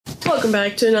Welcome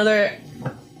back to another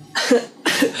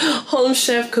Home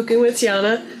Chef Cooking with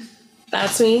Tiana.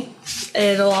 That's me.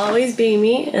 It'll always be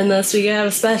me, unless we have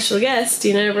a special guest.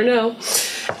 You never know.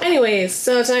 Anyways,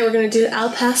 so tonight we're going to do al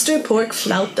pastor pork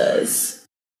flautas.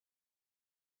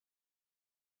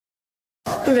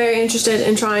 I'm very interested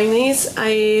in trying these.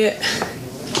 I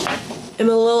am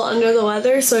a little under the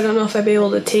weather, so I don't know if I'd be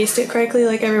able to taste it correctly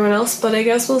like everyone else, but I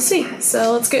guess we'll see.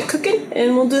 So let's get cooking,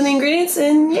 and we'll do the ingredients,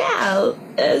 and yeah,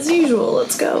 as usual,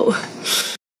 let's go.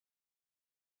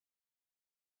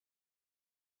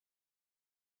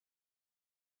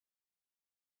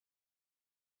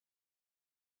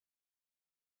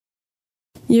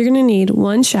 You're going to need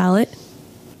 1 shallot,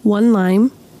 1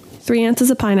 lime, 3 ounces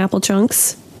of pineapple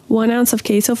chunks, 1 ounce of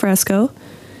queso fresco,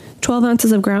 12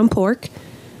 ounces of ground pork,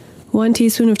 1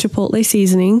 teaspoon of chipotle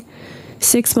seasoning,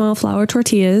 6 small flour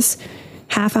tortillas,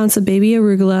 ½ ounce of baby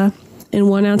arugula, and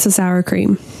 1 ounce of sour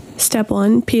cream. Step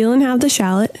 1. Peel and halve the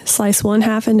shallot, slice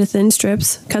 1/2 into thin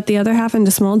strips, cut the other half into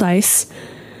small dice,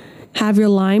 have your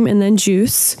lime and then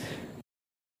juice,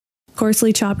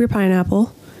 coarsely chop your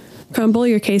pineapple, crumble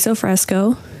your queso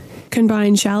fresco,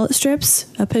 combine shallot strips,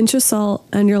 a pinch of salt,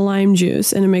 and your lime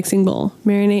juice in a mixing bowl.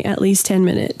 Marinate at least 10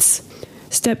 minutes.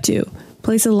 Step 2.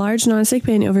 Place a large nonstick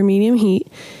pan over medium heat.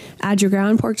 Add your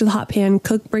ground pork to the hot pan,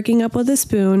 cook breaking up with a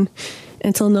spoon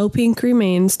until no pink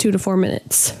remains, 2 to 4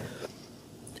 minutes.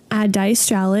 Add diced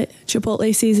shallot,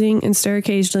 chipotle seasoning, and stir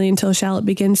occasionally until shallot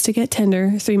begins to get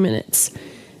tender, 3 minutes.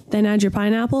 Then add your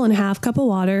pineapple and ½ cup of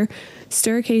water.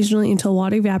 Stir occasionally until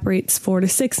water evaporates, 4 to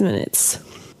 6 minutes.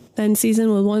 Then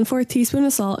season with 1/4 teaspoon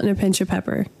of salt and a pinch of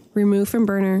pepper. Remove from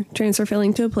burner, transfer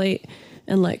filling to a plate,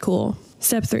 and let cool.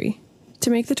 Step 3. To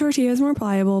make the tortillas more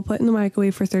pliable, put in the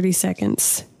microwave for 30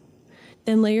 seconds.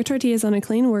 Then lay your tortillas on a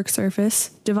clean work surface.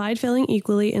 Divide filling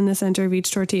equally in the center of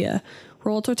each tortilla.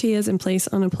 Roll tortillas and place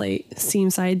on a plate,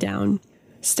 seam side down.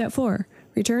 Step 4.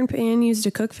 Return pan used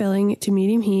to cook filling to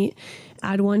medium heat.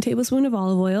 Add 1 tablespoon of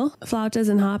olive oil. Flautas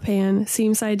in hot pan,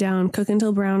 seam side down. Cook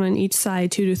until brown on each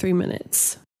side, 2 to 3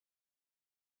 minutes.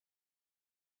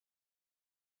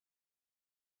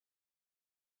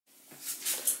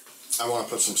 I want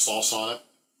to put some salsa on it.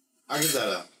 I'll give that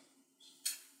a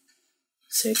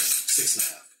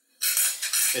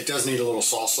 6.5. It does need a little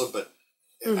salsa, but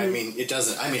I mean, it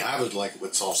doesn't. I mean, I would like it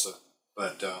with salsa,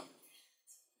 but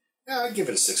yeah, I'd give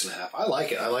it a 6.5. I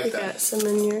like it. I like that. You got some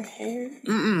in your hair?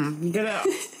 Get out.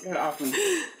 Get off me.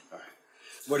 All right.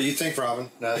 What do you think,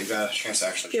 Robin? Now that you've got a chance to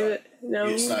actually try it. No,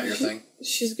 it's not your thing.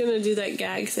 She's gonna do that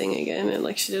gag thing again, and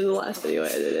like she did in the last video I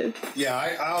edited.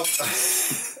 Yeah, I'll.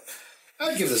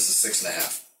 I'd give this a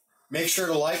 6.5. Make sure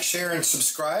to like, share, and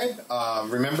subscribe.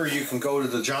 Remember, you can go to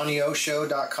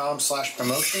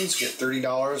thejohnnyoshow.com/promotions. Get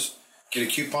 $30. Get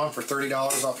a coupon for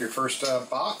 $30 off your first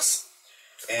box.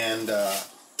 And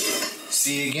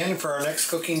see you again for our next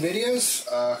cooking videos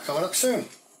coming up soon.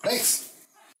 Thanks.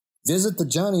 Visit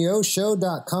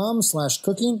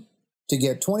thejohnnyoshow.com/cooking to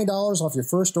get $20 off your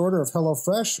first order of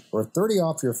HelloFresh or $30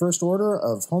 off your first order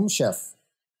of Home Chef.